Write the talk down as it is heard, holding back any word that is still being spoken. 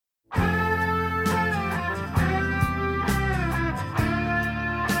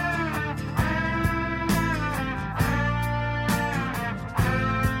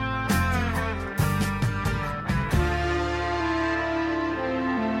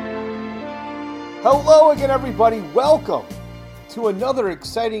Hello again, everybody. Welcome to another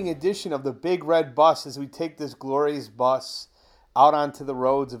exciting edition of the Big Red Bus as we take this glorious bus out onto the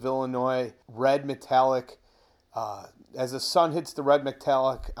roads of Illinois. Red metallic. As the sun hits the red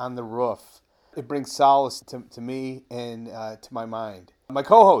metallic on the roof, it brings solace to me and to my mind. My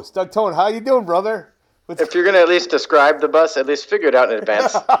co-host, Doug Tone. How you doing, brother? If you're going to at least describe the bus, at least figure it out in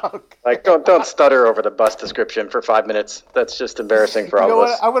advance. Okay. Like, don't stutter over the bus description for 5 minutes. That's just embarrassing for all of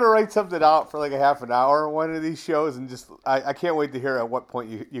us. I'm going to write something out for like a half an hour on one of these shows, and just I can't wait to hear at what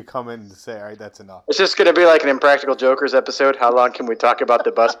point you come in to say, all right, that's enough. It's just going to be like an Impractical Jokers episode. How long can we talk about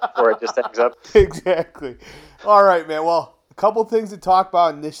the bus before it just hangs up? Exactly. All right, man. Well, a couple things to talk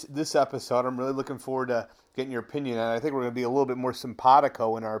about in this episode. I'm really looking forward to getting your opinion on it. I think we're going to be a little bit more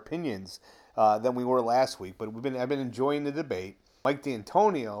simpatico in our opinions than we were last week, but I've been enjoying the debate. Mike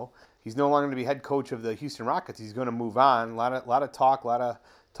D'Antonio, he's no longer going to be head coach of the Houston Rockets. He's going to move on. A lot of talk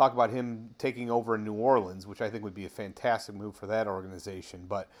about him taking over in New Orleans, which I think would be a fantastic move for that organization.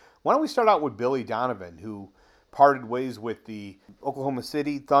 But why don't we start out with Billy Donovan, who parted ways with the Oklahoma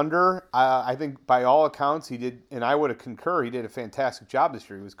City Thunder. I think by all accounts he did, and I would concur, he did a fantastic job this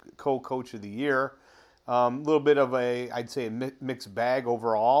year. He was co-coach of the year. A little bit of I'd say a mixed bag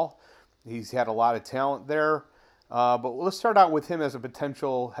overall. He's had a lot of talent there. But let's start out with him as a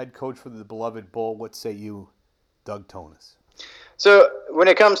potential head coach for the beloved Bull. What say you, Doug Tonis? So when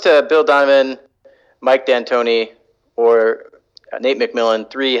it comes to Bill Donovan, Mike D'Antoni, or Nate McMillan,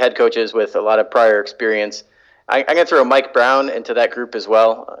 three head coaches with a lot of prior experience, I'm going to throw Mike Brown into that group as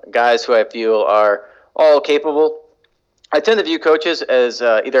well. Guys who I feel are all capable. I tend to view coaches as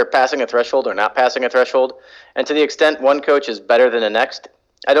either passing a threshold or not passing a threshold. And to the extent one coach is better than the next,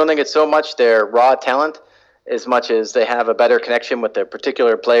 I don't think it's so much their raw talent as much as they have a better connection with the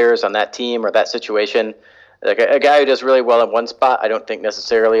particular players on that team or that situation. Like a guy who does really well in one spot, I don't think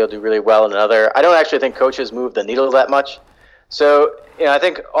necessarily he'll do really well in another. I don't actually think coaches move the needle that much. So, I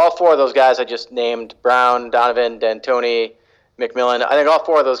think all four of those guys I just named, Brown, Donovan, D'Antoni, McMillan, I think all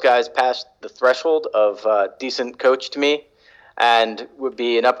four of those guys passed the threshold of decent coach to me and would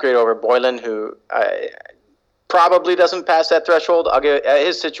be an upgrade over Boylan, who probably doesn't pass that threshold.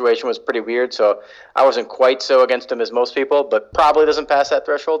 His situation was pretty weird, so I wasn't quite so against him as most people, but probably doesn't pass that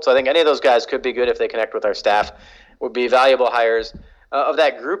threshold. So I think any of those guys could be good if they connect with our staff, would be valuable hires. Of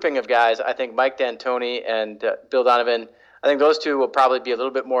that grouping of guys, I think Mike D'Antoni and Bill Donovan, I think those two will probably be a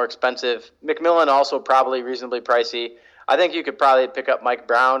little bit more expensive. McMillan also probably reasonably pricey. I think you could probably pick up Mike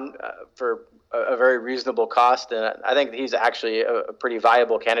Brown for a very reasonable cost, and I think he's actually a pretty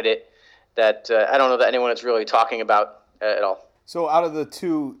viable candidate that I don't know that anyone is really talking about at all. So out of the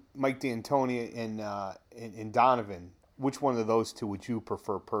two, Mike D'Antoni and Donovan, which one of those two would you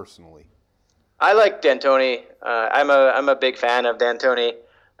prefer personally? I like D'Antoni. I'm a big fan of D'Antoni.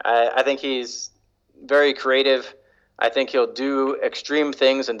 I think he's very creative. I think he'll do extreme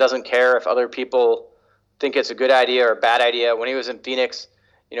things and doesn't care if other people think it's a good idea or a bad idea. When he was in Phoenix,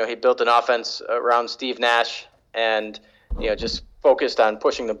 he built an offense around Steve Nash and just focused on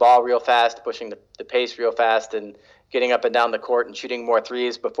pushing the ball real fast, pushing the pace real fast, and getting up and down the court and shooting more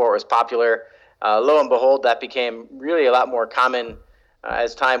threes before it was popular. Lo and behold, that became really a lot more common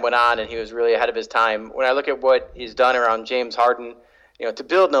as time went on, and he was really ahead of his time. When I look at what he's done around James Harden, to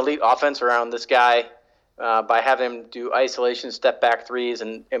build an elite offense around this guy by having him do isolation step-back threes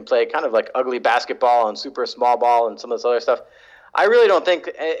and play kind of like ugly basketball and super small ball and some of this other stuff, I really don't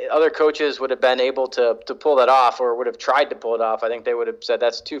think other coaches would have been able to pull that off or would have tried to pull it off. I think they would have said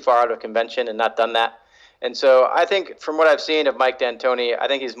that's too far out of convention and not done that. And so I think from what I've seen of Mike D'Antoni, I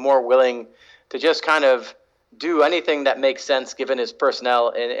think he's more willing to just kind of do anything that makes sense given his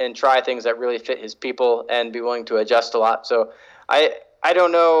personnel and try things that really fit his people and be willing to adjust a lot. So I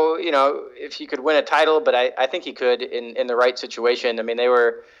don't know, if he could win a title, but I think he could in the right situation. I mean, they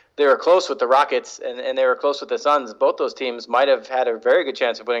were close with the Rockets and they were close with the Suns. Both those teams might have had a very good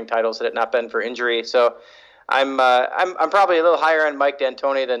chance of winning titles had it not been for injury. So I'm probably a little higher on Mike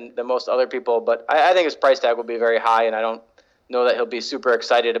D'Antoni than most other people, but I think his price tag will be very high, and I don't know that he'll be super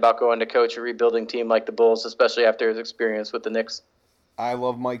excited about going to coach a rebuilding team like the Bulls, especially after his experience with the Knicks. I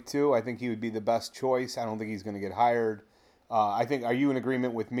love Mike too. I think he would be the best choice. I don't think he's going to get hired. Are you in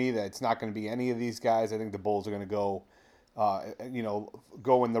agreement with me that it's not going to be any of these guys? I think the Bulls are going to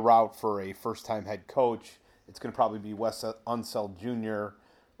go in the route for a first-time head coach. It's going to probably be Wes Unseld Jr.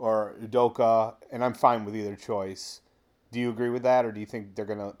 or Udoka, and I'm fine with either choice. Do you agree with that, or do you think they're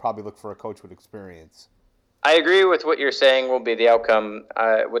going to probably look for a coach with experience? I agree with what you're saying will be the outcome.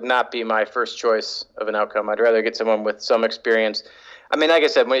 It would not be my first choice of an outcome. I'd rather get someone with some experience. I mean, like I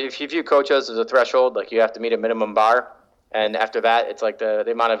said, if you view coaches as a threshold, like you have to meet a minimum bar, And after that, it's like the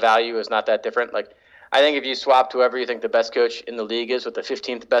amount of value is not that different. Like, I think if you swapped whoever you think the best coach in the league is with the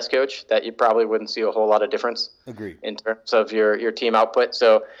 15th best coach, that you probably wouldn't see a whole lot of difference. Agreed. In terms of your team output.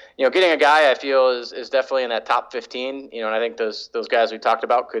 So, getting a guy I feel is definitely in that top 15, and I think those guys we talked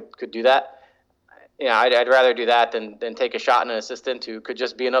about could do that. I'd rather do that than take a shot on an assistant who could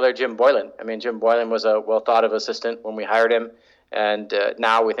just be another Jim Boylan. I mean, Jim Boylan was a well-thought-of assistant when we hired him, and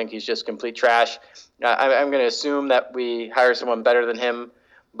now we think he's just complete trash. I'm going to assume that we hire someone better than him,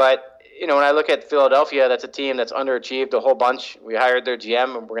 but when I look at Philadelphia, that's a team that's underachieved a whole bunch. We hired their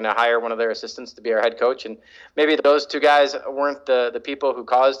GM, and we're going to hire one of their assistants to be our head coach. And maybe those two guys weren't the people who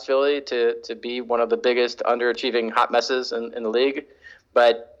caused Philly to be one of the biggest underachieving hot messes in the league.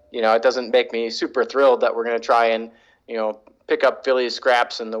 But, it doesn't make me super thrilled that we're going to try and, pick up Philly's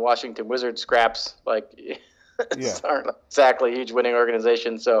scraps and the Washington Wizards scraps. Like, aren't exactly a huge winning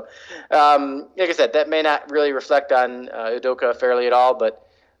organization. So, like I said, that may not really reflect on Udoka fairly at all, but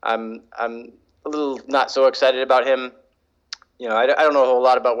I'm a little not so excited about him. I don't know a whole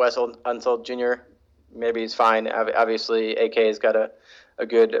lot about Wes Unseld Jr. Maybe he's fine. Obviously, AK has got a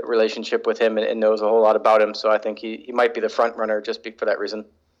good relationship with him and knows a whole lot about him. So I think he might be the front runner just for that reason.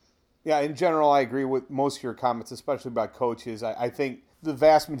 Yeah, in general, I agree with most of your comments, especially about coaches. I think the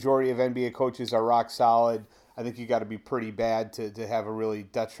vast majority of NBA coaches are rock solid. I think you got to be pretty bad to have a really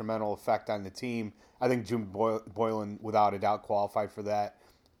detrimental effect on the team. I think Jim Boylan, without a doubt, qualified for that.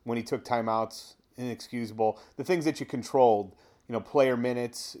 When he took timeouts, inexcusable. The things that you controlled, player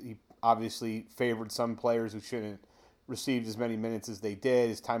minutes, he obviously favored some players who shouldn't received as many minutes as they did.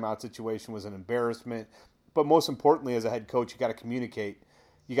 His timeout situation was an embarrassment. But most importantly, as a head coach, you got to communicate.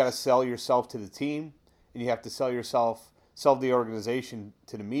 You got to sell yourself to the team, and you have to sell the organization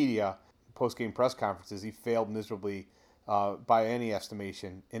to the media. Post-game press conferences, he failed miserably by any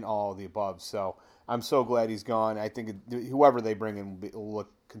estimation in all of the above. So I'm so glad he's gone. I think whoever they bring in will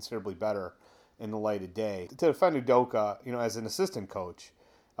look considerably better in the light of day. To defend Udoka, as an assistant coach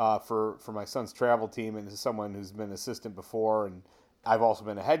for my son's travel team, and as someone who's been an assistant before, and I've also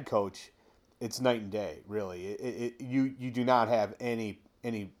been a head coach, it's night and day, really. You do not have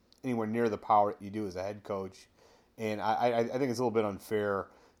anywhere near the power that you do as a head coach, and I think it's a little bit unfair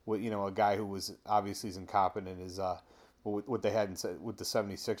with a guy who was obviously as incompetent as what they had with the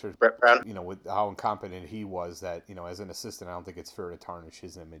 76ers, Brett Brown. With how incompetent he was, that, as an assistant, I don't think it's fair to tarnish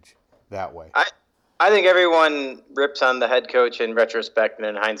his image that way. I think everyone rips on the head coach in retrospect and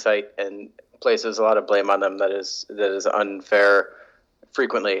in hindsight and places a lot of blame on them that is unfair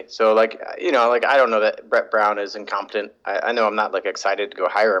frequently. So, I don't know that Brett Brown is incompetent. I know I'm not, excited to go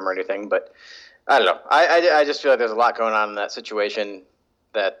hire him or anything, but I don't know. I just feel like there's a lot going on in that situation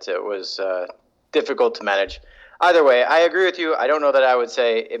that was difficult to manage. Either way, I agree with you. I don't know that I would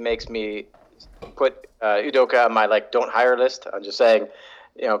say it makes me put Udoka on my don't hire list. I'm just saying,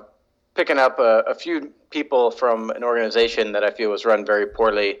 picking up a few people from an organization that I feel was run very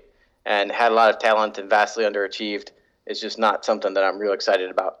poorly and had a lot of talent and vastly underachieved is just not something that I'm real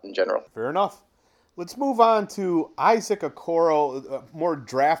excited about in general. Fair enough. Let's move on to Isaac Okoro, more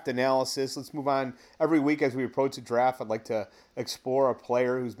draft analysis. Let's move on. Every week as we approach the draft, I'd like to explore a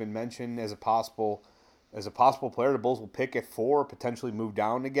player who's been mentioned as a possible player the Bulls will pick at 4, potentially move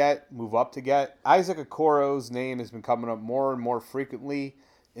up to get. Isaac Okoro's name has been coming up more and more frequently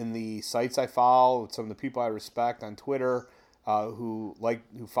in the sites I follow, with some of the people I respect on Twitter who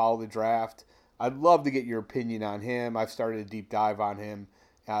follow the draft. I'd love to get your opinion on him. I've started a deep dive on him.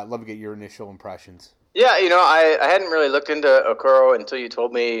 I'd love to get your initial impressions. Yeah, I hadn't really looked into Okoro until you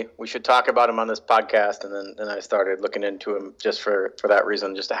told me we should talk about him on this podcast, and then I started looking into him just for that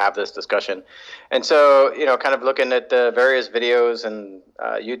reason, just to have this discussion. And so, kind of looking at the various videos and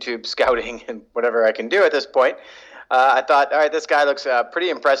YouTube scouting and whatever I can do at this point, I thought, all right, this guy looks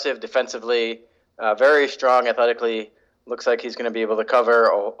pretty impressive defensively, very strong athletically, looks like he's going to be able to cover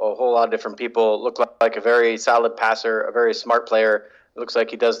a whole lot of different people, look like a very solid passer, a very smart player, looks like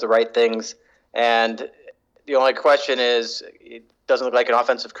he does the right things. And the only question is, he doesn't look like an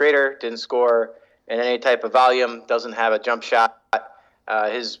offensive creator, didn't score in any type of volume, doesn't have a jump shot.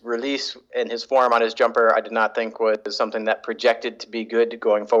 His release and his form on his jumper, I did not think was something that projected to be good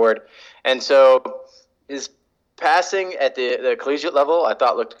going forward. And so his passing at the collegiate level, I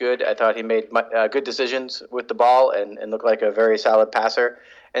thought looked good. I thought he made good decisions with the ball and looked like a very solid passer.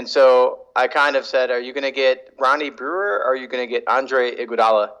 And so I kind of said, are you going to get Ronnie Brewer or are you going to get Andre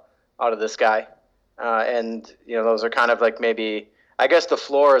Iguodala out of this guy? And, those are kind of maybe, I guess the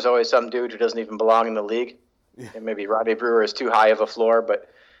floor is always some dude who doesn't even belong in the league. Yeah. And maybe Ronnie Brewer is too high of a floor, but,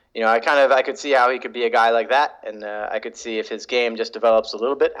 I could see how he could be a guy like that. And I could see if his game just develops a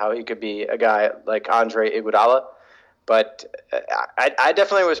little bit, how he could be a guy like Andre Iguodala. But I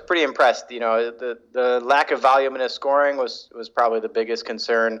definitely was pretty impressed. The lack of volume in his scoring was probably the biggest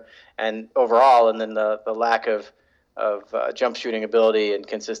concern, and overall, and then the lack of jump shooting ability and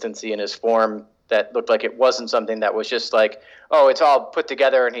consistency in his form that looked like it wasn't something that was just like, oh, it's all put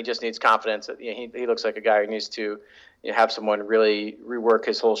together and he just needs confidence. He looks like a guy who needs to have someone really rework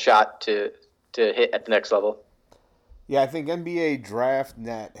his whole shot to hit at the next level. Yeah, I think NBA Draft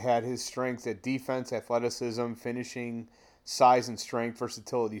Net had his strengths at defense, athleticism, finishing, size and strength,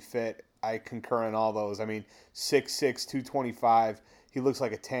 versatility, fit. I concur in all those. I mean, 6'6", 225. He looks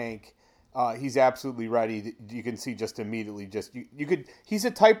like a tank. He's absolutely ready. You can see just immediately. He's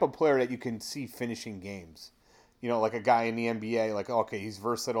a type of player that you can see finishing games. Like a guy in the NBA. Like, okay, he's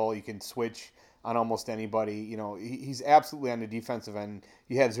versatile. You can switch on almost anybody. He's absolutely on the defensive end.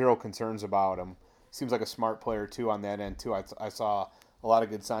 You had zero concerns about him. Seems like a smart player too on that end too. I saw a lot of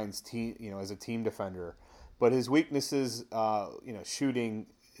good signs as a team defender, but his weaknesses, shooting,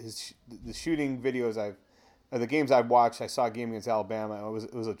 the shooting videos the games I've watched. I saw a game against Alabama.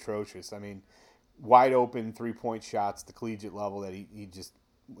 It was atrocious. I mean, wide open 3-point shots at the collegiate level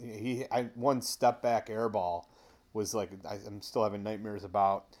that one step back air ball was like I'm still having nightmares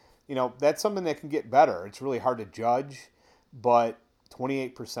about. That's something that can get better. It's really hard to judge, but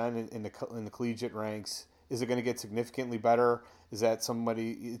 28% in the collegiate ranks. Is it going to get significantly better? Is that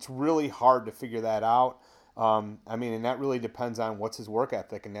somebody? It's really hard to figure that out. And that really depends on what's his work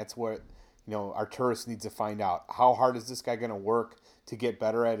ethic, and that's what Arturas needs to find out. How hard is this guy going to work to get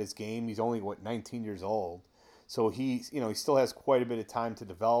better at his game? He's only 19 years old, so he still has quite a bit of time to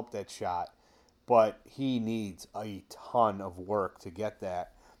develop that shot, but he needs a ton of work to get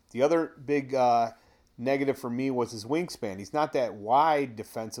that. The other big negative for me was his wingspan. He's not that wide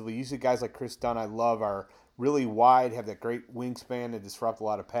defensively. Usually guys like Chris Dunn I love are really wide, have that great wingspan to disrupt a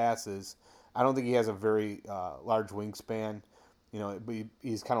lot of passes. I don't think he has a very large wingspan.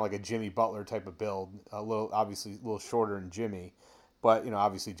 He's kind of like a Jimmy Butler type of build, obviously a little shorter than Jimmy, but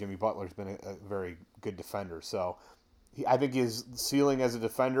obviously Jimmy Butler's been a very good defender. So I think his ceiling as a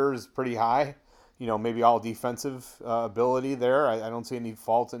defender is pretty high. Maybe all defensive ability there. I don't see any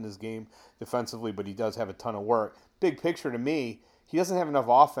faults in his game defensively, but he does have a ton of work. Big picture to me, he doesn't have enough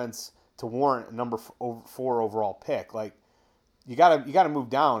offense to warrant a number 4 overall pick. Like, you gotta move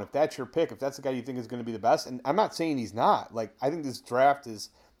down if that's your pick, if that's the guy you think is going to be the best. And I'm not saying he's not. Like, I think this draft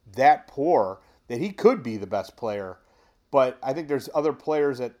is that poor that he could be the best player. But I think there's other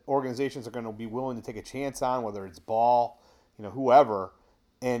players that organizations are going to be willing to take a chance on, whether it's Ball, whoever.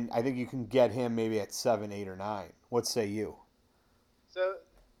 And I think you can get him maybe at 7, 8, or 9. What say you? So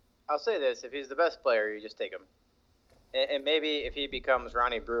I'll say this. If he's the best player, you just take him. And maybe if he becomes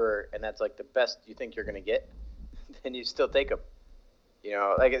Ronnie Brewer and that's like the best you think you're going to get, then you still take him.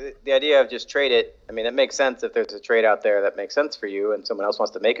 Like the idea of just trade it, it makes sense if there's a trade out there that makes sense for you and someone else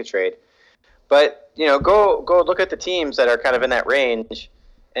wants to make a trade. But, go look at the teams that are kind of in that range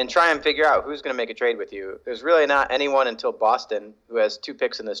and try and figure out who's going to make a trade with you. There's really not anyone until Boston, who has 2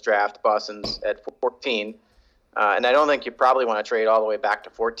 picks in this draft. Boston's at 14. And I don't think you probably want to trade all the way back to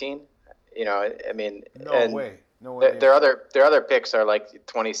 14. No way. Their other picks are like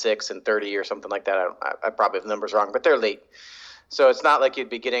 26 and 30 or something like that. I probably have the numbers wrong, but they're late. So it's not like you'd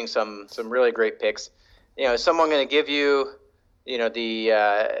be getting some really great picks. Is someone going to give you,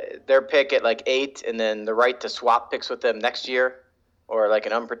 their pick at like 8 and then the right to swap picks with them next year? Or like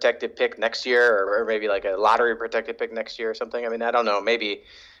an unprotected pick next year, or maybe like a lottery protected pick next year or something. I don't know. Maybe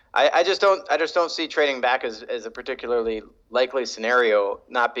I just don't see trading back as a particularly likely scenario.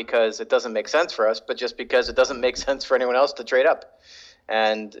 Not because it doesn't make sense for us, but just because it doesn't make sense for anyone else to trade up.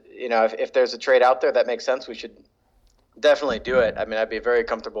 And if there's a trade out there that makes sense, we should definitely do it. I'd be very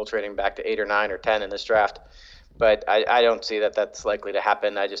comfortable trading back to 8 or 9 or 10 in this draft. But I don't see that that's likely to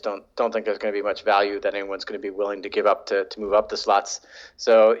happen. I just don't think there's going to be much value that anyone's going to be willing to give up to move up the slots.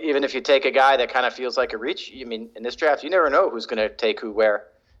 So even if you take a guy that kind of feels like a reach, in this draft, you never know who's going to take who where.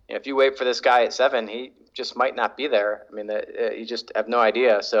 If you wait for this guy at 7, he just might not be there. You just have no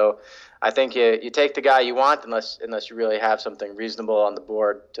idea. So I think you take the guy you want unless you really have something reasonable on the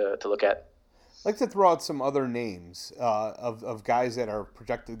board to look at. I'd like to throw out some other names of guys that are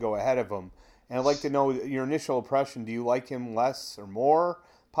projected to go ahead of him. And I'd like to know your initial impression. Do you like him less or more,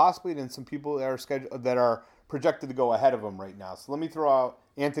 possibly, than some people that are projected to go ahead of him right now? So let me throw out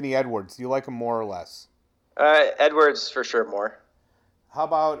Anthony Edwards. Do you like him more or less? Edwards for sure more. How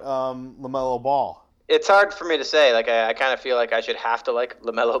about LaMelo Ball? It's hard for me to say. Like I kind of feel like I should have to like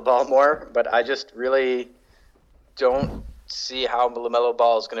LaMelo Ball more, but I just really don't see how LaMelo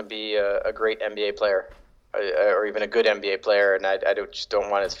Ball is going to be a great NBA player or even a good NBA player, and I just don't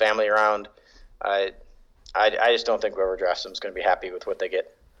want his family around. I just don't think whoever drafts him is going to be happy with what they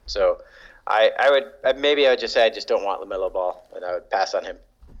get. So I would just say I just don't want LaMelo Ball, and I would pass on him.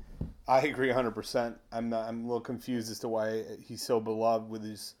 I agree 100%. I'm a little confused as to why he's so beloved with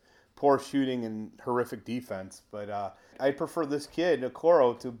his poor shooting and horrific defense. But I prefer this kid,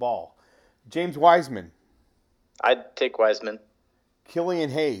 Okoro, to Ball. James Wiseman. I'd take Wiseman. Killian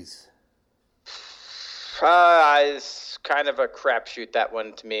Hayes. It's kind of a crapshoot, that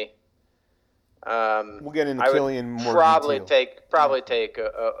one to me. We'll get into Killian more probably detail. Probably take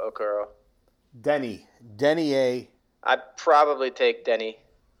Okoro. Denny A. I'd probably take Denny.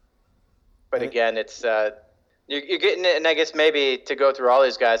 But again, it's you're getting it, and I guess maybe to go through all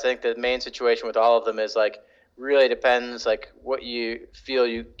these guys, I think the main situation with all of them is like really depends like what you feel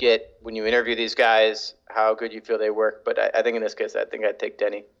you get when you interview these guys, how good you feel they work. But I think in this case, I think I'd take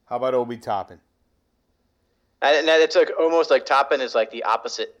Denny. How about Obi Toppin? And it's like almost like Toppin is like the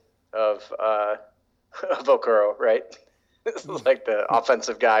opposite of Okoro, right? Like the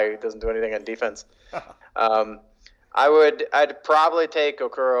offensive guy who doesn't do anything on defense. I'd probably take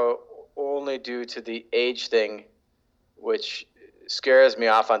Okoro only due to the age thing, which scares me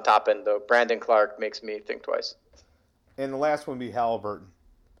off on Toppin, though Brandon Clark makes me think twice. And the last one would be Halliburton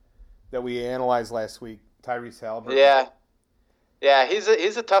that we analyzed last week, Tyrese Halliburton. Yeah, he's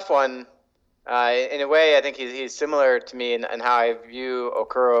a tough one. In a way, I think he's similar to me in how I view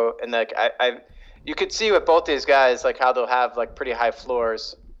Okoro, and like you could see with both these guys like how they'll have like pretty high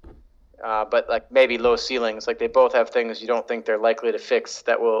floors, but like maybe low ceilings. Like they both have things you don't think they're likely to fix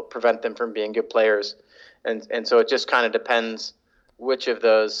that will prevent them from being good players, and so it just kind of depends which of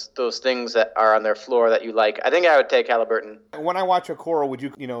those things that are on their floor that you like. I think I would take Halliburton. When I watch Okoro, would you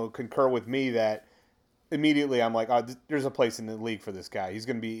concur with me that immediately I'm like, oh, there's a place in the league for this guy. He's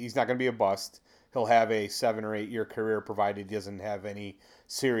not gonna be a bust. He'll have a 7 or 8 year career provided he doesn't have any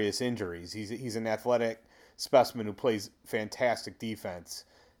serious injuries. He's an athletic specimen who plays fantastic defense.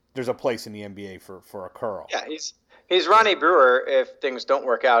 There's a place in the NBA for Okoro. Yeah, he's Ronnie Brewer if things don't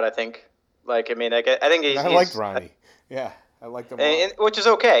work out. I think. I think he's. I liked Ronnie. Yeah, I liked him. Which is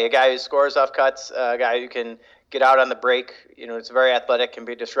okay. A guy who scores off cuts, a guy who can get out on the break. It's very athletic, can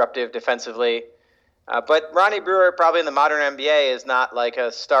be disruptive defensively. But Ronnie Brewer, probably in the modern NBA, is not like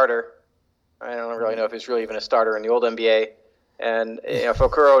a starter. I don't really know if he's really even a starter in the old NBA. And if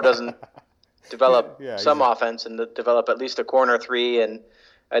Okoro doesn't develop some offense and develop at least a corner three and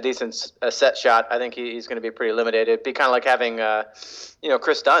a decent set shot, I think he's going to be pretty limited. It'd be kind of like having,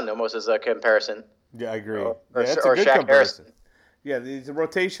 Chris Dunn almost as a comparison. Yeah, I agree. Or that's a good Shaq comparison. Harrison. Yeah, he's a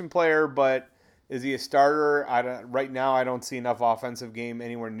rotation player, but is he a starter? Right now, I don't see enough offensive game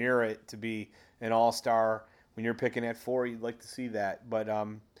anywhere near it to be an all-star. When you're picking at 4, you'd like to see that. But,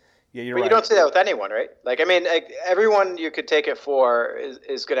 you're right. But you don't see that with anyone, right? Everyone you could take at 4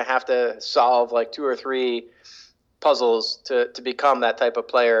 is going to have to solve 2 or 3 puzzles to become that type of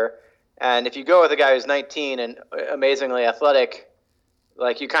player. And if you go with a guy who's 19 and amazingly athletic,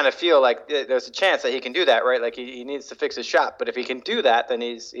 you kind of feel like there's a chance that he can do that, right? He needs to fix his shot. But if he can do that, then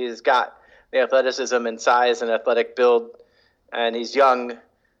he's got the athleticism and size and athletic build, and he's young.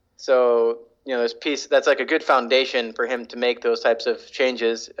 So, there's that's a good foundation for him to make those types of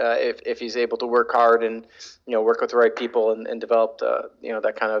changes if he's able to work hard and, work with the right people and develop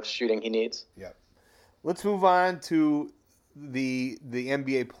that kind of shooting he needs. Yeah. Let's move on to the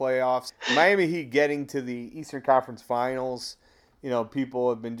NBA playoffs. Miami Heat getting to the Eastern Conference Finals. People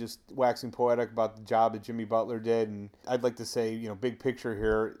have been just waxing poetic about the job that Jimmy Butler did, and I'd like to say, big picture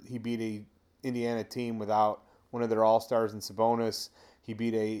here, he beat a Indiana team without one of their all-stars in Sabonis. He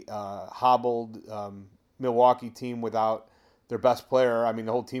beat a hobbled Milwaukee team without their best player. I mean,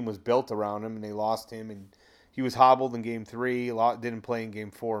 the whole team was built around him, and they lost him, and he was hobbled in Game 3. Didn't play in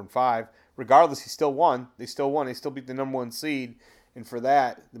Game 4 and 5. Regardless, he still won. They still won. They still beat the number 1 seed, and for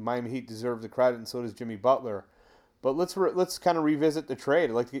that, the Miami Heat deserve the credit, and so does Jimmy Butler. But let's kind of revisit the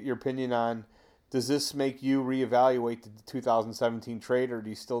trade. I'd like to get your opinion on, does this make you reevaluate the 2017 trade, or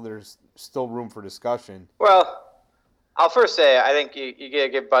there's still room for discussion? Well, I'll first say I think you got to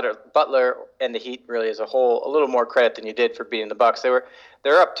give Butler and the Heat really as a whole a little more credit than you did for beating the Bucks. They're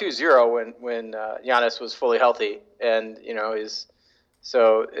up 2-0 when Giannis was fully healthy, and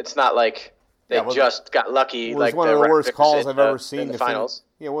so it's not like they just got lucky. It was one of the worst calls I've ever seen in the finals.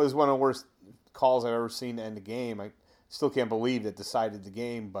 Yeah, it was one of the worst calls I've ever seen to end the game. I still can't believe that decided the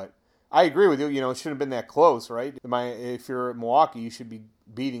game, but I agree with you. It shouldn't have been that close, right? If you're at Milwaukee, you should be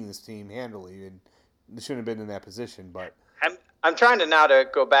beating this team handily, and they shouldn't have been in that position. But I'm trying to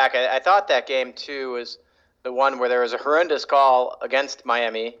go back. I thought that game too was the one where there was a horrendous call against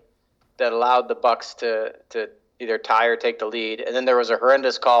Miami that allowed the Bucks to either tie or take the lead, and then there was a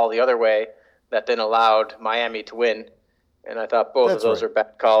horrendous call the other way that then allowed Miami to win. And I thought both of those are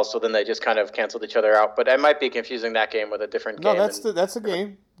bad calls, so then they just kind of canceled each other out. But I might be confusing that game with a different game. No, that's the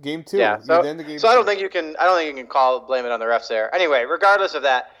game. Game 2. Yeah. So I don't think you can blame it on the refs there. Anyway, regardless of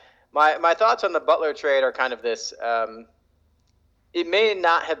that, my thoughts on the Butler trade are kind of this. It may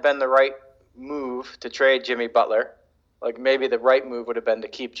not have been the right move to trade Jimmy Butler. Like maybe the right move would have been to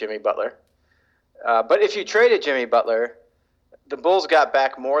keep Jimmy Butler. But if you traded Jimmy Butler, the Bulls got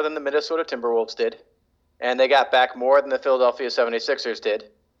back more than the Minnesota Timberwolves did. And they got back more than the Philadelphia 76ers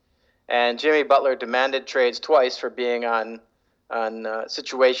did. And Jimmy Butler demanded trades twice for being on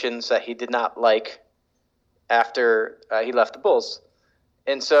situations that he did not like after he left the Bulls.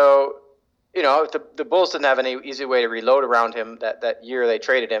 And so, if the Bulls didn't have any easy way to reload around him that year they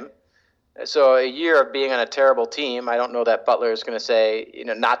traded him. So a year of being on a terrible team, I don't know that Butler is going to say,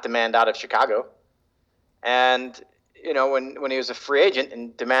 not demand out of Chicago. And when he was a free agent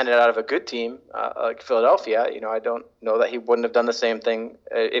and demanded out of a good team like Philadelphia, I don't know that he wouldn't have done the same thing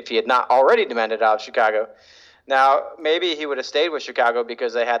if he had not already demanded out of Chicago. Now, maybe he would have stayed with Chicago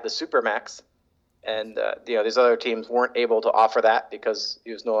because they had the Supermax, and these other teams weren't able to offer that because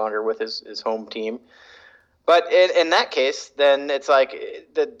he was no longer with his home team. But in that case, then it's like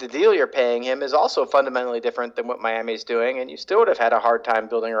the deal you're paying him is also fundamentally different than what Miami's doing, and you still would have had a hard time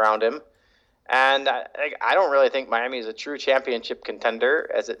building around him. And I don't really think Miami is a true championship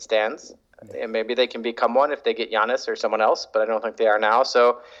contender as it stands. And maybe they can become one if they get Giannis or someone else, but I don't think they are now.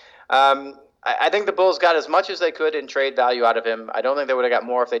 So I think the Bulls got as much as they could in trade value out of him. I don't think they would have got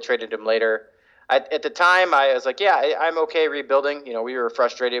more if they traded him later. At the time, I was like, yeah, I'm okay rebuilding. We were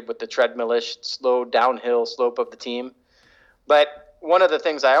frustrated with the treadmill-ish, slow downhill slope of the team. But one of the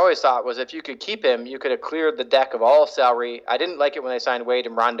things I always thought was if you could keep him, you could have cleared the deck of all salary. I didn't like it when they signed Wade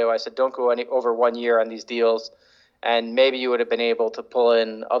and Rondo. I said, don't go over 1 year on these deals. And maybe you would have been able to pull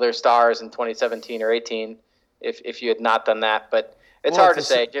in other stars in 2017 or 18 if you had not done that. But it's hard to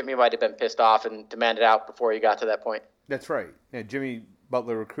say. Jimmy might have been pissed off and demanded out before he got to that point. That's right. Yeah, Jimmy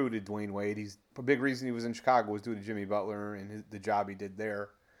Butler recruited Dwayne Wade. A big reason he was in Chicago was due to Jimmy Butler and the job he did there.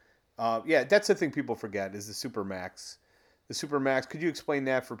 That's the thing people forget is the Supermax. The Supermax, could you explain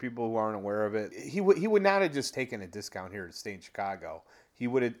that for people who aren't aware of it? He would not have just taken a discount here to stay in Chicago. He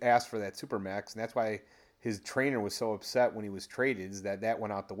would have asked for that Supermax, and that's why his trainer was so upset when he was traded, is that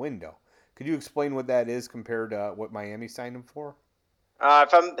went out the window. Could you explain what that is compared to what Miami signed him for?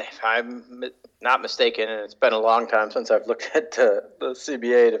 If I'm not mistaken, and it's been a long time since I've looked at the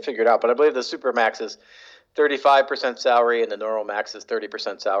CBA to figure it out, but I believe the Supermax is 35% salary and the normal max is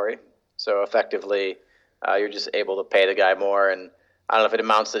 30% salary. So effectively, you're just able to pay the guy more. And I don't know if it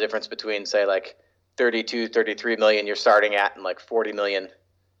amounts to the difference between, say, like 32, 33 million you're starting at and like 40 million.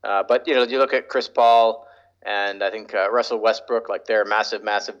 But, you look at Chris Paul and I think Russell Westbrook, like they're massive,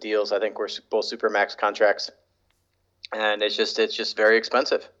 massive deals. I think we're both Supermax contracts. And it's just very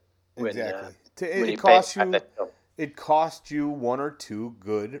expensive. Exactly. It costs you one or two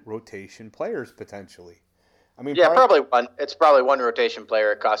good rotation players potentially. I mean, probably one. It's probably one rotation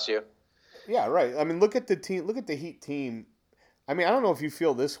player it costs you. Yeah, right. I mean, look at the team. Look at the Heat team. I mean, I don't know if you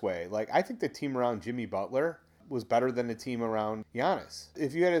feel this way. Like, I think the team around Jimmy Butler was better than the team around Giannis.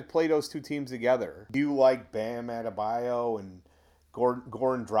 If you had to play those two teams together, you like Bam Adebayo and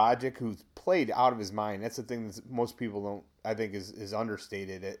Goran Dragic, who's played out of his mind. That's the thing that most people don't, I think, is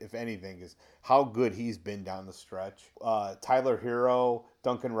understated, if anything, is how good he's been down the stretch. Tyler Hero,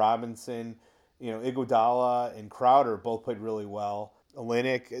 Duncan Robinson, Iguodala and Crowder both played really well.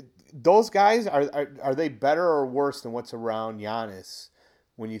 Olynyk, those guys, are they better or worse than what's around Giannis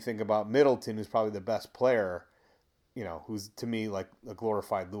when you think about Middleton, who's probably the best player, who's to me like a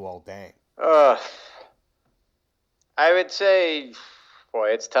glorified Luol Deng? I would say,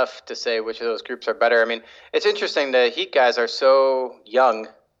 it's tough to say which of those groups are better. I mean, it's interesting. The Heat guys are so young.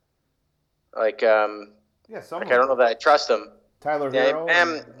 I don't know that I trust them. Tyler Hero.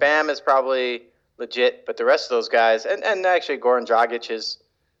 Bam is probably legit, but the rest of those guys, and actually Goran Dragic is.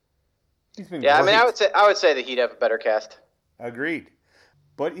 He's been great. I mean, I would say the Heat have a better cast. Agreed,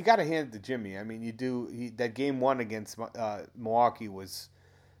 but you got to hand it to Jimmy. I mean, that game one against Milwaukee was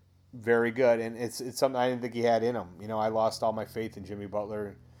very good, and it's something I didn't think he had in him. I lost all my faith in Jimmy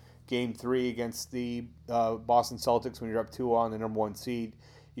Butler. Game 3 against the Boston Celtics, when you're up 2-0 on the number 1 seed,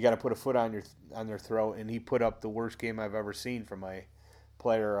 you got to put a foot on their throat, and he put up the worst game I've ever seen from a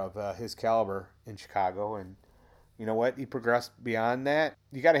player of his caliber in Chicago. And you know what? He progressed beyond that.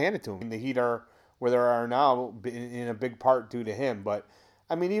 You got to hand it to him. The Heat are where they are now in a big part due to him. But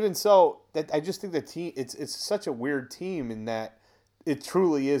I mean, even so, I just think the team. It's such a weird team in that it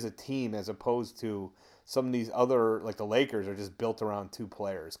truly is a team as opposed to some of these other, like the Lakers, are just built around two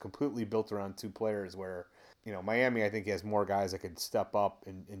players, completely built around two players. Where Miami, I think, has more guys that could step up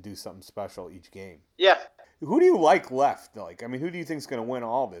and do something special each game. Yeah. Who do you like left? Like, I mean, who do you think is going to win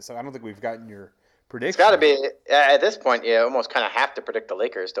all this? I don't think we've gotten your prediction. It's got to be at this point. You almost kind of have to predict the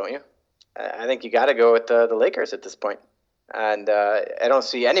Lakers, don't you? I think you got to go with the Lakers at this point. And I don't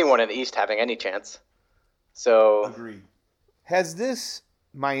see anyone in the East having any chance. So agreed. Has this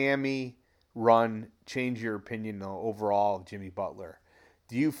Miami run changed your opinion though, overall of Jimmy Butler?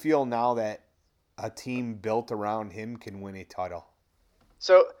 Do you feel now that a team built around him can win a title?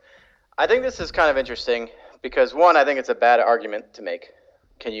 So I think this is kind of interesting because, one, I think it's a bad argument to make.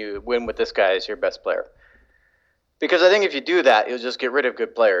 Can you win with this guy as your best player? Because I think if you do that, you'll just get rid of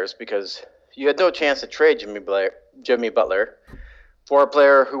good players because you had no chance to trade Jimmy Butler for a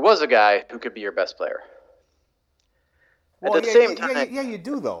player who was a guy who could be your best player. Well, at the same time, you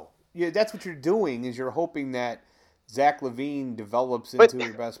do though. Yeah, that's what you're doing. Is you're hoping that Zach LaVine develops into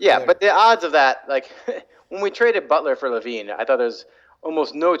your best player. Yeah, but the odds of that, like when we traded Butler for LaVine, I thought there's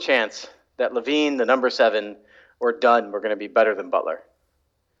almost no chance that LaVine, the number 7, or Dunn were going to be better than Butler.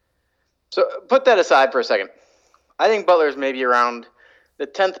 So put that aside for a second. I think Butler's maybe around the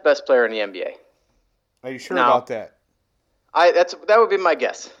 10th best player in the NBA. Are you sure about that? That would be my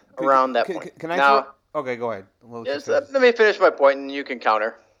guess around that point. Can I? Okay, go ahead. Let me finish my point, and you can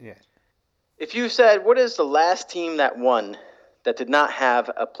counter. Yeah. If you said, what is the last team that won that did not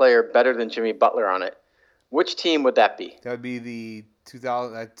have a player better than Jimmy Butler on it, which team would that be? That would be the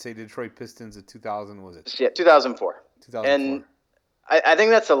 2000. I'd say Detroit Pistons of 2000. Was it? Yeah, 2004. 2004. And I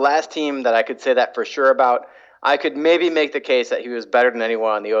think that's the last team that I could say that for sure about. I could maybe make the case that he was better than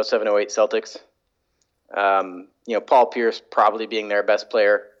anyone on the 07-08 Celtics. Paul Pierce probably being their best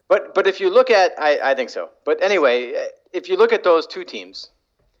player. But if you look at, I think so. But anyway, if you look at those two teams,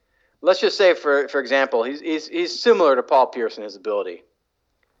 let's just say, for example, he's similar to Paul Pierce in his ability.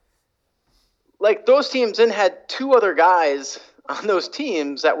 Like, those teams then had two other guys on those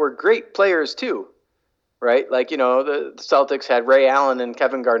teams that were great players too, right? Like, the Celtics had Ray Allen and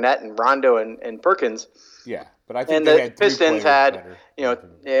Kevin Garnett and Rondo and Perkins. Yeah, but I think they had three Pistons had,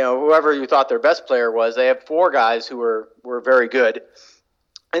 whoever you thought their best player was, they had 4 guys who were very good.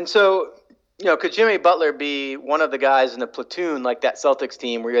 And so, could Jimmy Butler be one of the guys in the platoon like that Celtics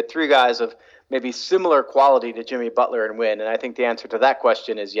team where you had 3 guys of maybe similar quality to Jimmy Butler and win? And I think the answer to that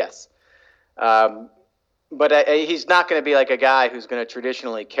question is yes. But he's not going to be like a guy who's going to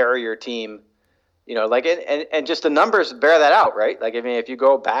traditionally carry your team, and just the numbers bear that out, right? Like, I mean, if you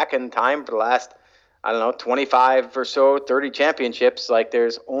go back in time for the last, 25 or so, 30 championships, like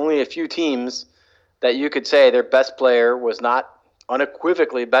there's only a few teams that you could say their best player was not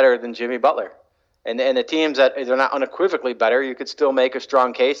unequivocally better than Jimmy Butler. And the teams that they're not unequivocally better, you could still make a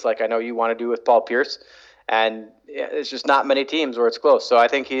strong case, like I know you want to do with Paul Pierce. And it's just not many teams where it's close. So I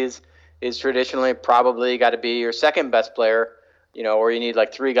think he's traditionally probably got to be your second best player, or you need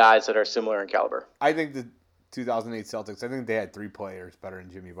like 3 guys that are similar in caliber. I think the 2008 Celtics, I think they had 3 players better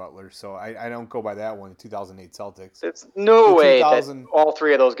than Jimmy Butler. So I don't go by that one, the 2008 Celtics. It's no way that all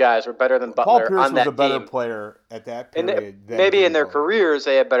 3 of those guys were better than Butler. Paul Pierce on that was a better team. Player at that period. Maybe in their careers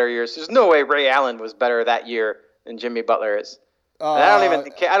they had better years. There's no way Ray Allen was better that year than Jimmy Butler is. I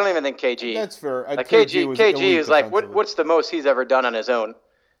don't even think KG. That's fair. Like KG is like what's the most he's ever done on his own?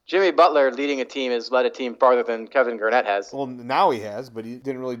 Jimmy Butler leading a team has led a team farther than Kevin Garnett has. Well, now he has, but he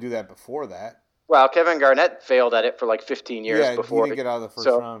didn't really do that before that. Well, Kevin Garnett failed at it for like 15 years before. He didn't get out of the first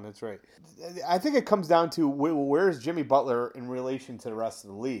round. That's right. I think it comes down to where's Jimmy Butler in relation to the rest of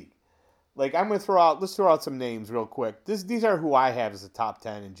the league. Like, let's throw out some names real quick. These are who I have as a top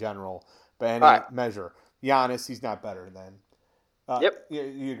 10 in general by any measure. Giannis, he's not better than. Yep.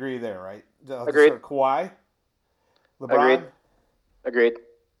 You agree there, right? Agreed. Kawhi? LeBron? Agreed.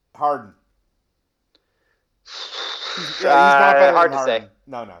 Harden. He's not better hard than to Harden. say.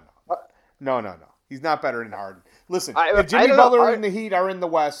 No. He's not better than Harden. Listen, if Jimmy Butler and the Heat are in the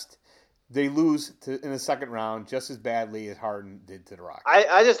West, they lose in the second round just as badly as Harden did to the Rockets.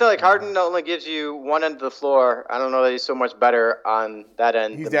 I just feel like Harden only gives you one end of the floor. I don't know that he's so much better on that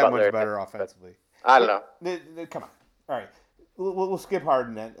end. He's that much better offensively. I don't know. Come on. All right. We'll skip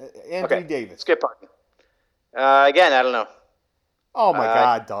Harden then. Anthony Davis. Skip Harden. Again, I don't know. Oh, my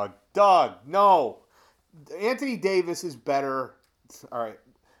God, Doug. Doug, no. Anthony Davis is better. All right.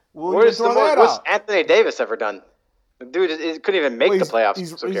 What's Anthony Davis ever done? The dude couldn't even make the playoffs.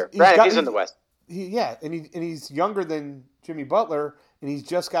 He's in the West. And he's younger than Jimmy Butler, and he's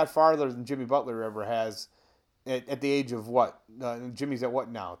just got farther than Jimmy Butler ever has at the age of what? Jimmy's at what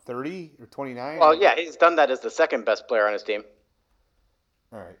now, 30 or 29? Well, yeah, he's done that as the second best player on his team.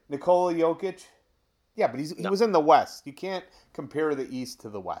 All right. Nikola Jokic? Yeah, but he was in the West. You can't compare the East to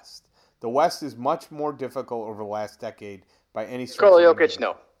the West. The West is much more difficult over the last decade by any stretch. Nikola Jokic,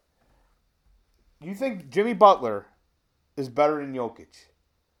 no. You think Jimmy Butler is better than Jokic?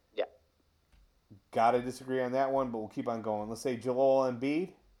 Yeah. Gotta disagree on that one, but we'll keep on going. Let's say Joel Embiid?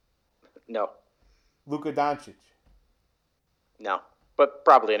 No. Luka Doncic? No, but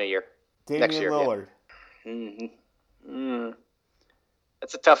probably in a year. Damian Next year, Lillard? Yeah.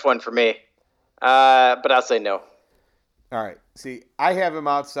 That's a tough one for me, but I'll say no. All right. See, I have him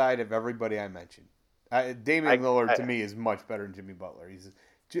outside of everybody I mentioned. Damian Lillard, to me, is much better than Jimmy Butler.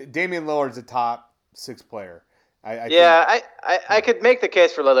 Damian Lillard's a top 6 player. I could make the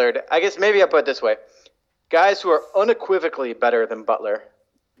case for Lillard. I guess maybe I'll put it this way. Guys who are unequivocally better than Butler,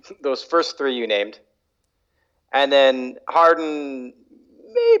 those first 3 you named, and then Harden,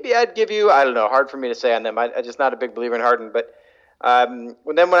 maybe I'd give you, I don't know, hard for me to say on them. I'm just not a big believer in Harden, but then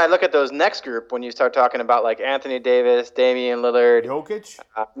when I look at those next group, when you start talking about like Anthony Davis, Damian Lillard, Jokic,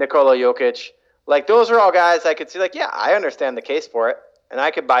 Nikola Jokic, like those are all guys I could see like, yeah, I understand the case for it, and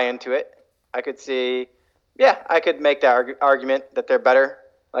I could buy into it. I could see, yeah, I could make that argument that they're better.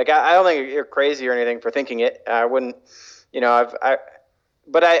 Like I don't think you're crazy or anything for thinking it. I wouldn't,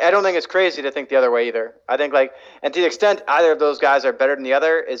 but I don't think it's crazy to think the other way either. I think and to the extent either of those guys are better than the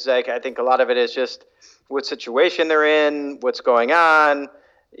other is like, I think a lot of it is just what situation they're in, what's going on.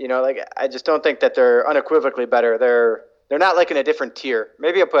 I just don't think that they're unequivocally better. They're not like in a different tier.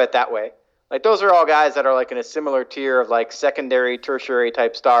 Maybe I'll put it that way. Like those are all guys that are like in a similar tier of like secondary, tertiary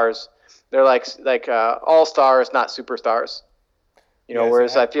type stars. They're like all stars, not superstars.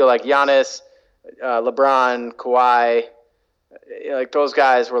 Whereas I feel like Giannis, LeBron, Kawhi, like those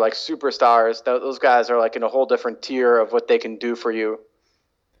guys were like superstars. Those guys are like in a whole different tier of what they can do for you.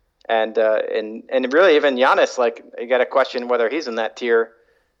 And really even Giannis, like you got to question whether he's in that tier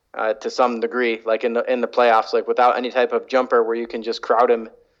to some degree, like in the playoffs, like without any type of jumper where you can just crowd him,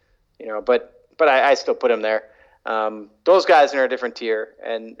 but I still put him there. Those guys are in a different tier,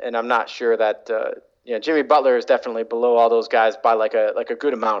 and I'm not sure that Jimmy Butler is definitely below all those guys by like a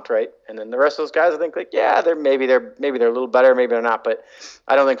good amount, right? And then the rest of those guys, I think they're maybe they're a little better, maybe they're not, but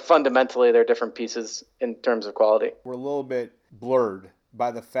I don't think fundamentally they're different pieces in terms of quality. We're a little bit blurred by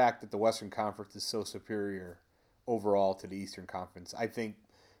the fact that the Western Conference is so superior overall to the Eastern Conference. I think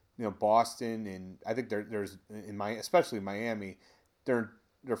Boston, and I think there's especially Miami, they're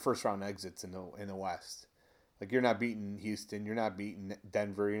first round exits in the West. Like you're not beating Houston, you're not beating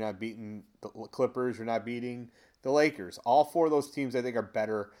Denver, you're not beating the Clippers, you're not beating the Lakers. All 4 of those teams I think are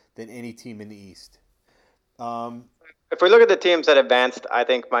better than any team in the East. If we look at the teams that advanced, I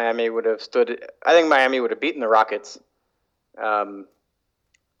think Miami would have beaten the Rockets.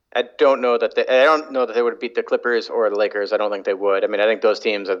 I don't know that they would have beat the Clippers or the Lakers. I don't think they would. I mean, I think those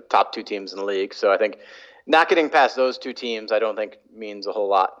teams are the top 2 teams in the league. So I think not getting past those 2 teams, I don't think means a whole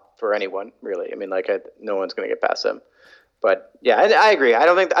lot for anyone, really. I mean, no one's going to get past them. But yeah, I agree. I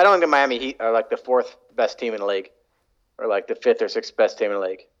don't think the Miami Heat are like the 4th best team in the league, or like the 5th or 6th best team in the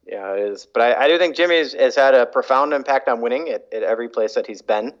league. Yeah, it is. But I do think Jimmy has had a profound impact on winning at every place that he's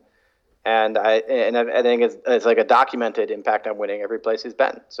been. And I think it's like a documented impact on winning every place he's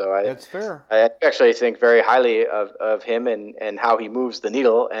been. So that's fair. I actually think very highly of him and how he moves the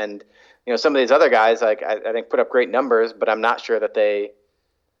needle. And some of these other guys, like I think, put up great numbers, but I'm not sure that they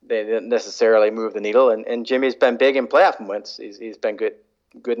didn't necessarily move the needle. And Jimmy's been big in playoff moments. He's been good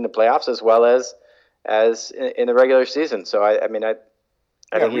in the playoffs as well as in the regular season. So I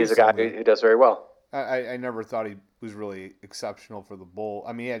think he's a guy who does very well. I never thought he was really exceptional for the Bull.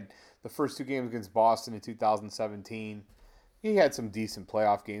 I mean, he had the first 2 games against Boston in 2017. He had some decent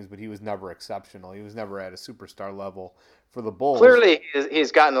playoff games, but he was never exceptional. He was never at a superstar level for the Bulls. Clearly,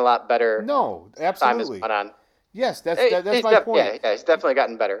 he's gotten a lot better. No, absolutely. Time has gone on. Yes, that's my point. Yeah, he's definitely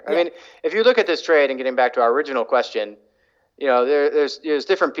gotten better. Yeah. I mean, if you look at this trade and getting back to our original question, there's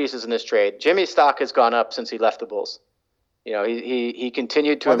different pieces in this trade. Jimmy's stock has gone up since he left the Bulls. He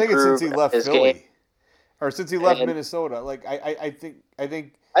continued to improve. I think it's since he left his Philly. game. Or since he left Minnesota. Like I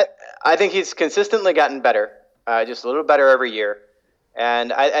think he's consistently gotten better, just a little better every year.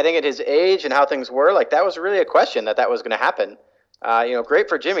 And I think at his age and how things were, like that was really a question that was going to happen. Great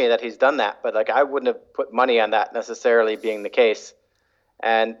for Jimmy that he's done that, but like I wouldn't have put money on that necessarily being the case.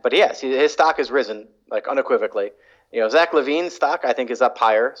 But yes, his stock has risen like unequivocally. Zach LaVine's stock I think is up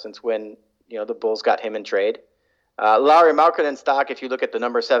higher since when the Bulls got him in trade. Lauri Markkanen's stock, if you look at the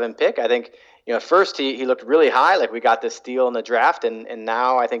number 7 pick, I think first he looked really high, like we got this steal in the draft, and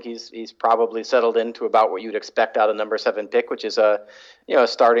now I think he's probably settled into about what you'd expect out of the number 7 pick, which is a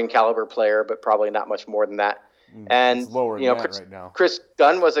starting caliber player, but probably not much more than that. And it's lower than that right now. Chris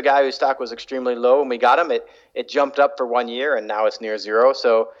Dunn was a guy whose stock was extremely low when we got him. It jumped up for 1 year, and now it's near zero.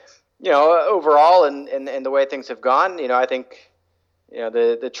 So, overall, and the way things have gone, I think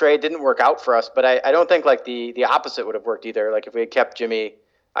the trade didn't work out for us. But I don't think like the opposite would have worked either. Like if we had kept Jimmy,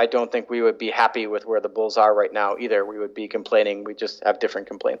 I don't think we would be happy with where the Bulls are right now either. We would be complaining. We just have different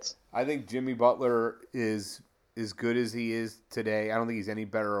complaints. I think Jimmy Butler is as good as he is today. I don't think he's any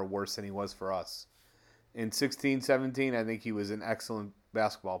better or worse than he was for us. In 16-17, I think he was an excellent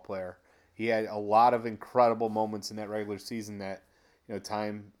basketball player. He had a lot of incredible moments in that regular season that,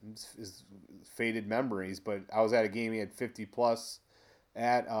 time is faded memories. But I was at a game he had 50-plus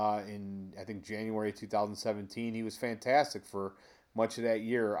in, I think, January 2017. He was fantastic for much of that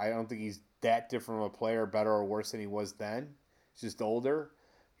year. I don't think he's that different of a player, better or worse than he was then. He's just older.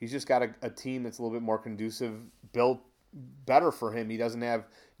 He's just got a team that's a little bit more conducive, built better for him. He doesn't have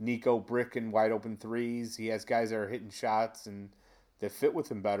Nico Brick and wide open threes. He has guys that are hitting shots and that fit with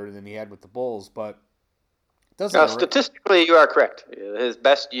him better than he had with the Bulls. But statistically, you are correct. His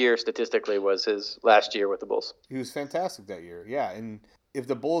best year statistically was his last year with the Bulls. He was fantastic that year. Yeah, and if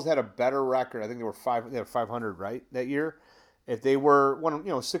the Bulls had a better record, I think they were 500 right that year. If they were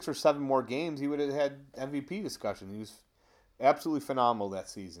 6 or 7 more games, he would have had MVP discussion. He was absolutely phenomenal that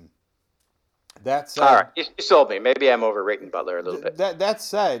season. That's all right. You sold me. Maybe I'm overrating Butler a little bit. That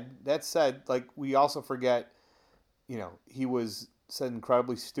said, like we also forget, he said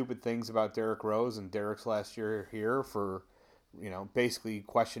incredibly stupid things about Derrick Rose and Derrick's last year here for, basically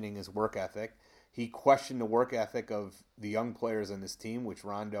questioning his work ethic. He questioned the work ethic of the young players on this team, which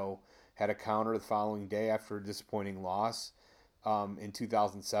Rondo had a counter the following day after a disappointing loss in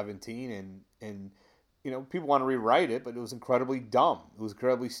 2017, and people want to rewrite it, but it was incredibly dumb. It was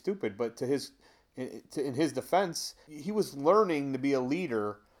incredibly stupid. But in his defense, he was learning to be a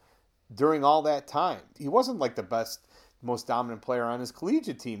leader during all that time. He wasn't like the best, most dominant player on his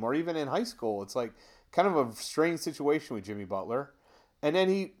collegiate team or even in high school. It's like kind of a strange situation with Jimmy Butler. And then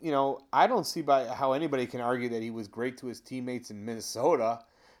he, I don't see by how anybody can argue that he was great to his teammates in Minnesota.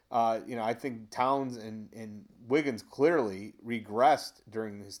 I think Towns and Wiggins clearly regressed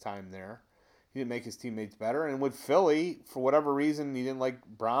during his time there. He didn't make his teammates better. And with Philly, for whatever reason, he didn't like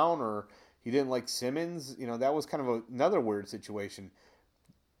Brown or he didn't like Simmons. That was kind of another weird situation.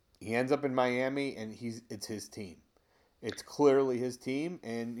 He ends up in Miami, and it's his team. It's clearly his team,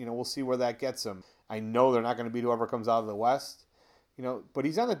 and, we'll see where that gets him. I know they're not going to beat whoever comes out of the West, but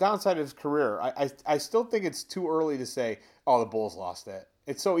he's on the downside of his career. I still think it's too early to say, oh, the Bulls lost that.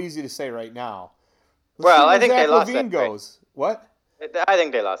 It's so easy to say right now. I think they lost that trade. What? I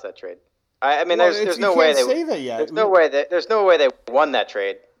think they lost that trade. I mean, there's no way they say that yet. There's no way they won that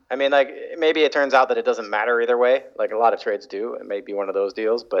trade. I mean, like maybe it turns out that it doesn't matter either way. Like a lot of trades do. It may be one of those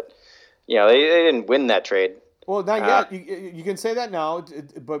deals, but they didn't win that trade. Well, not yet. You can say that now,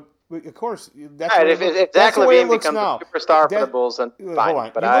 but of course that's right. If Zach LaVine becomes a superstar for the Bulls, then fine. Hold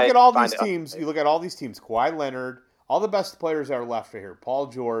on. But you look at all these teams. You look at all these teams. Kawhi Leonard, all the best players that are left right here. Paul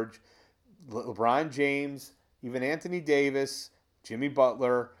George, LeBron James, even Anthony Davis, Jimmy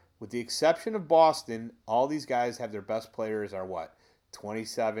Butler. With the exception of Boston, all these guys have their best players are what?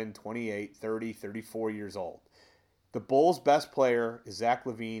 27, 28, 30, 34 years old. The Bulls' best player is Zach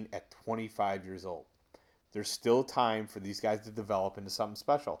LaVine at 25 years old. There's still time for these guys to develop into something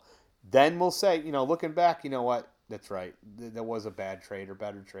special. Then we'll say, looking back, you know what? That's right. That was a bad trade or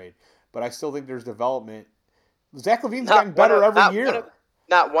better trade. But I still think there's development. Zach LaVine's gotten better every year.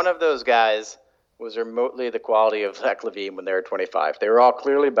 Not one of those guys was remotely the quality of Zach LaVine when they were 25. They were all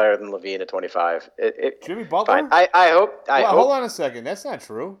clearly better than LaVine at 25. Jimmy Butler? Fine. I hope. Hold on a second. That's not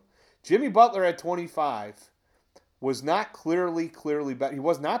true. Jimmy Butler at 25 was not clearly better. He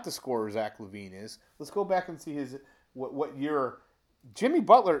was not the scorer Zach LaVine is. Let's go back and see what year. Jimmy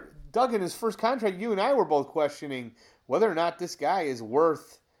Butler, Doug, in his first contract, you and I were both questioning whether or not this guy is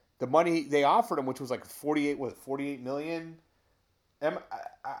worth the money they offered him, which was like $48 million.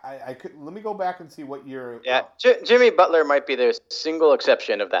 Let me go back and see what year. Yeah, Jimmy Butler might be the single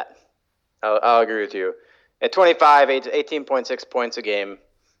exception of that. I'll agree with you. At 25, 18.6 points a game,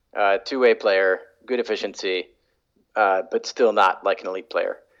 two-way player, good efficiency, but still not like an elite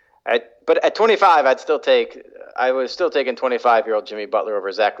player. But at 25, I was still taking 25-year-old Jimmy Butler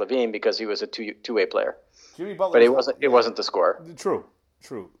over Zach LaVine because he was a two-way player. Jimmy Butler, but he wasn't the scorer.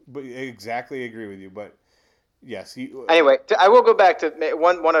 True, but exactly agree with you, but. Yes. Anyway, I will go back to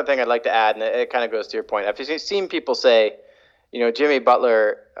one other thing I'd like to add, and it kind of goes to your point. I've seen people say, Jimmy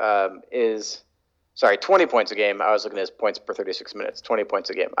Butler is 20 points a game. I was looking at his points per 36 minutes, 20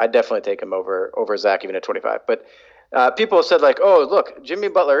 points a game. I'd definitely take him over Zach even at 25. But people have said like, oh, look, Jimmy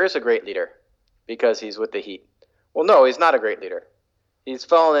Butler is a great leader because he's with the Heat. Well, no, he's not a great leader. He's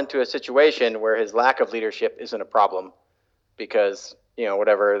fallen into a situation where his lack of leadership isn't a problem because,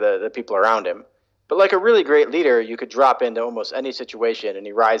 whatever the people around him. But like a really great leader, you could drop into almost any situation and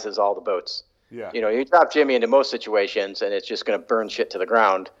he rises all the boats. Yeah. You drop Jimmy into most situations and it's just going to burn shit to the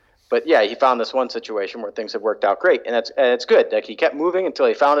ground. But yeah, he found this one situation where things have worked out great, and it's good. Like he kept moving until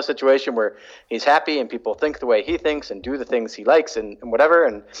he found a situation where he's happy and people think the way he thinks and do the things he likes and whatever.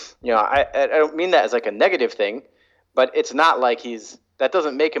 And I don't mean that as like a negative thing, but it's not like that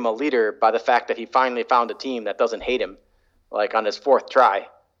doesn't make him a leader by the fact that he finally found a team that doesn't hate him, like on his fourth try.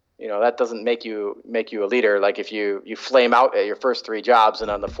 That doesn't make you a leader. Like if you flame out at your first 3 jobs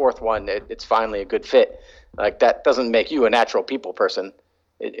and on the fourth one it's finally a good fit, like that doesn't make you a natural people person.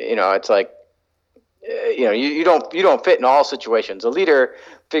 It's like you don't fit in all situations. A leader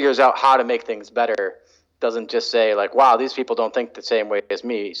figures out how to make things better. Doesn't just say like, wow, these people don't think the same way as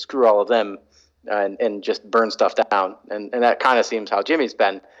me, screw all of them, and just burn stuff down. And that kind of seems how Jimmy's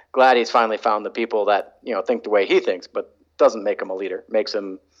been. Glad he's finally found the people that think the way he thinks, but doesn't make him a leader. Makes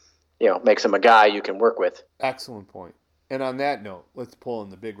him a guy you can work with. Excellent point. And on that note, let's pull in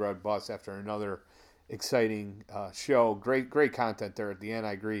the big red bus after another exciting show. Great content there at the end.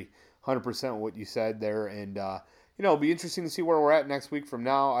 I agree 100% with what you said there. And, it'll be interesting to see where we're at next week from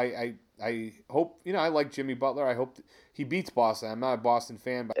now. I hope, I like Jimmy Butler. I hope he beats Boston. I'm not a Boston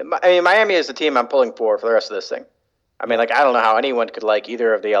fan. But Miami is the team I'm pulling for the rest of this thing. I mean, like, I don't know how anyone could like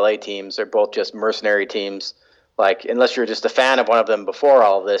either of the LA teams. They're both just mercenary teams. Like, unless you're just a fan of one of them before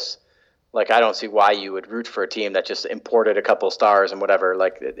all of this, like, I don't see why you would root for a team that just imported a couple stars and whatever.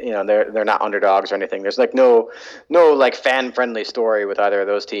 Like, they're not underdogs or anything. There's like no like fan friendly story with either of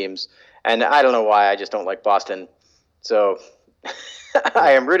those teams. And I don't know why. I just don't like Boston. So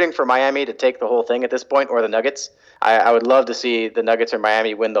I am rooting for Miami to take the whole thing at this point, or the Nuggets. I would love to see the Nuggets or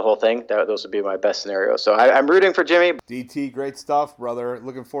Miami win the whole thing. Those would be my best scenarios. So I'm rooting for Jimmy. DT, great stuff, brother.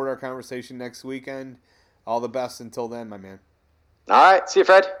 Looking forward to our conversation next weekend. All the best until then, my man. All right. See you,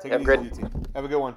 Fred. Have a good one.